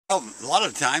Well, a lot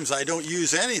of times I don't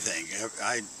use anything.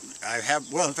 I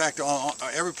have, well, in fact,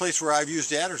 every place where I've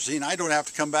used atrazine, I don't have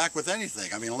to come back with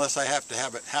anything. I mean, unless I have to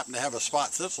happen to have a spot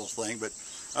thistle thing, but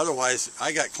otherwise,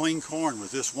 I got clean corn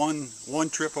with this one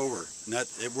trip over, and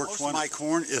it works. Most of my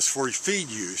corn is for feed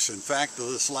use. In fact,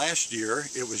 this last year,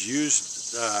 it was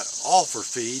used all for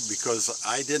feed because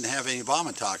I didn't have any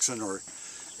vomitoxin or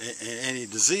any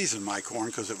disease in my corn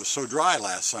because it was so dry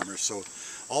last summer. So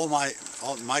all my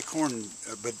corn,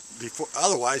 but before,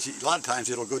 otherwise, a lot of times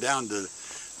it'll go down to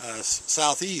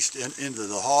southeast into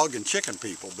the hog and chicken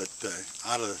people, but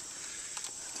out of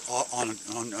on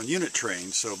unit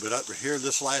trains. So, but up here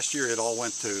this last year, it all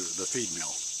went to the feed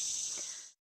mill.